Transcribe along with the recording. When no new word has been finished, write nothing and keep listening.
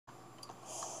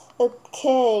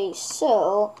Okay,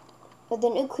 so with the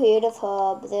new Creative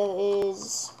Hub, there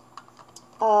is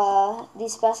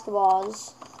these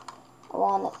basketballs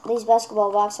on these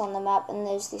basketball blocks on the map, and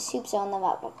there's these hoops on the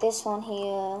map, like this one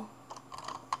here.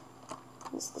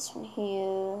 There's this one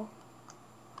here,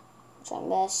 which I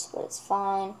missed, but it's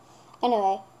fine.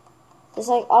 Anyway, there's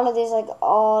like all of these like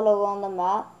all around the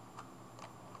map,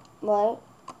 right?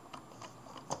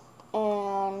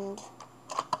 And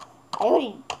I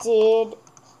already did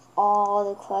all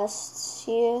the quests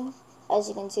here. As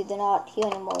you can see, they're not here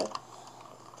anymore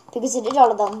because I did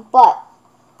all of them. But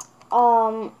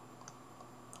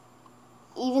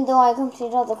even though I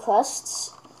completed all the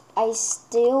quests, I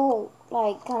still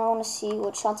like kind of want to see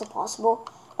what shots are possible.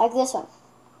 Like this one.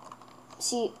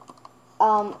 See,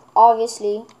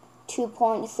 obviously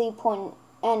 2-point, 3-point,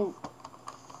 and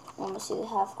let me see the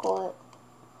half court.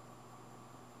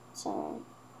 So,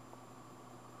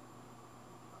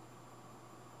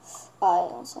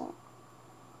 alright, so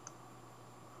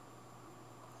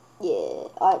yeah,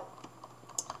 alright.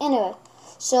 Anyway,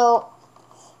 so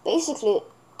basically,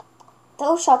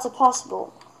 those shots are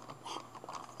possible.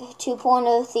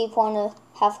 2-pointer, 3-pointer,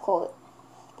 half court,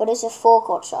 but it's a full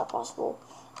court shot possible.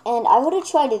 And I would have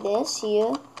tried this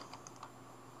here.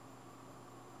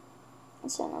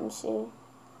 So let me see.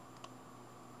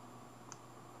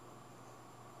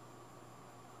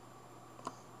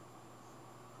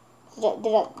 Did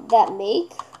that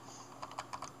make?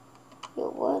 Yo,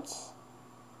 what?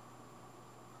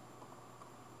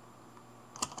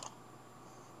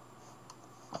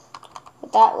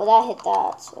 Would that hit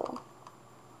that? So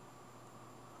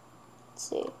let's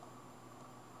see.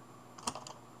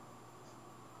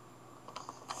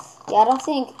 Yeah, I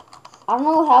don't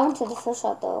know what happened to the first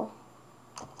shot though.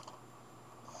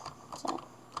 So,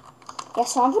 yeah,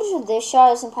 so I'm pretty sure this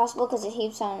shot is impossible because it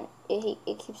keeps on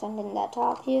hitting that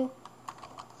top here.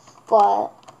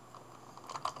 But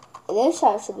this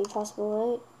shot should be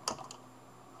possible,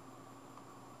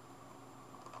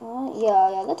 right?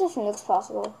 Yeah, that definitely looks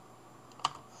possible.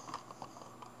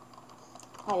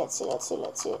 Alright, let's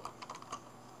see.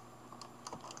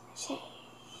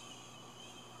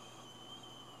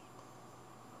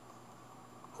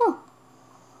 Huh.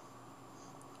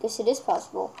 Guess it is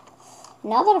possible.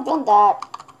 Now that I've done that,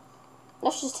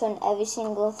 let's just turn every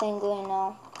single thing green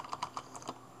now.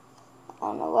 I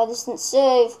don't know why this didn't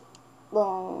save.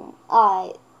 Boom.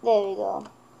 Alright, there we go.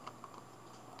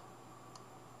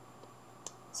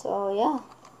 So yeah.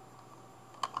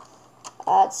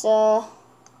 That's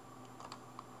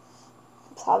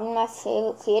probably my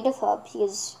favorite Creative Hub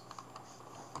because,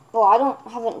 well, I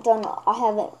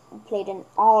haven't played in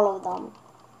all of them.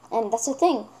 And that's the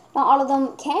thing. Not all of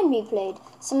them can be played.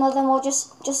 Some of them are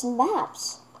just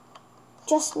maps.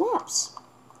 Just maps.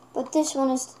 But this one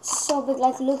is so big.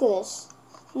 Like, look at this.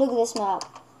 Look at this map.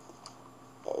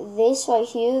 This right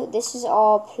here, this is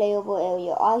all playable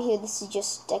area. Out here, this is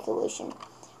just decoration.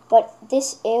 But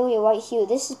this area right here,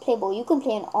 this is playable. You can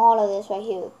play in all of this right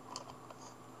here.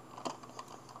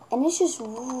 And it's just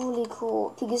really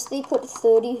cool because they put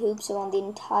 30 hoops around the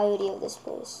entirety of this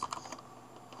place.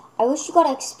 I wish you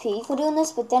got XP for doing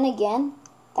this, but then again,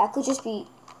 that could just be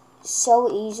so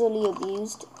easily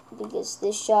abused because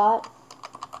this shot,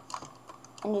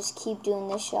 and just keep doing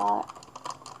this shot,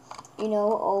 you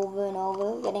know, over and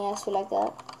over, getting XP like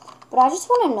that. But I just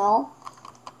want to know,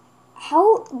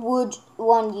 how would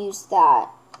one use that?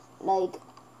 Like,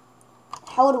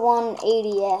 how would one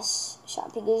ADS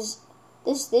shot? Because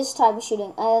this type of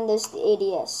shooting, and then there's the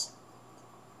ADS.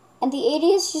 And the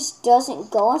ADS just doesn't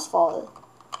go as far.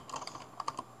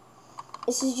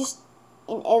 This is just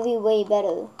in every way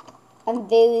better. I'm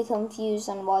very confused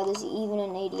on why there's even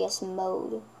an ADS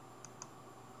mode.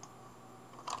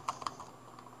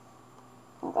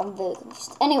 Like, I'm very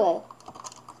confused. Anyway,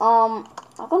 I'm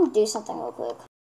gonna do something real quick.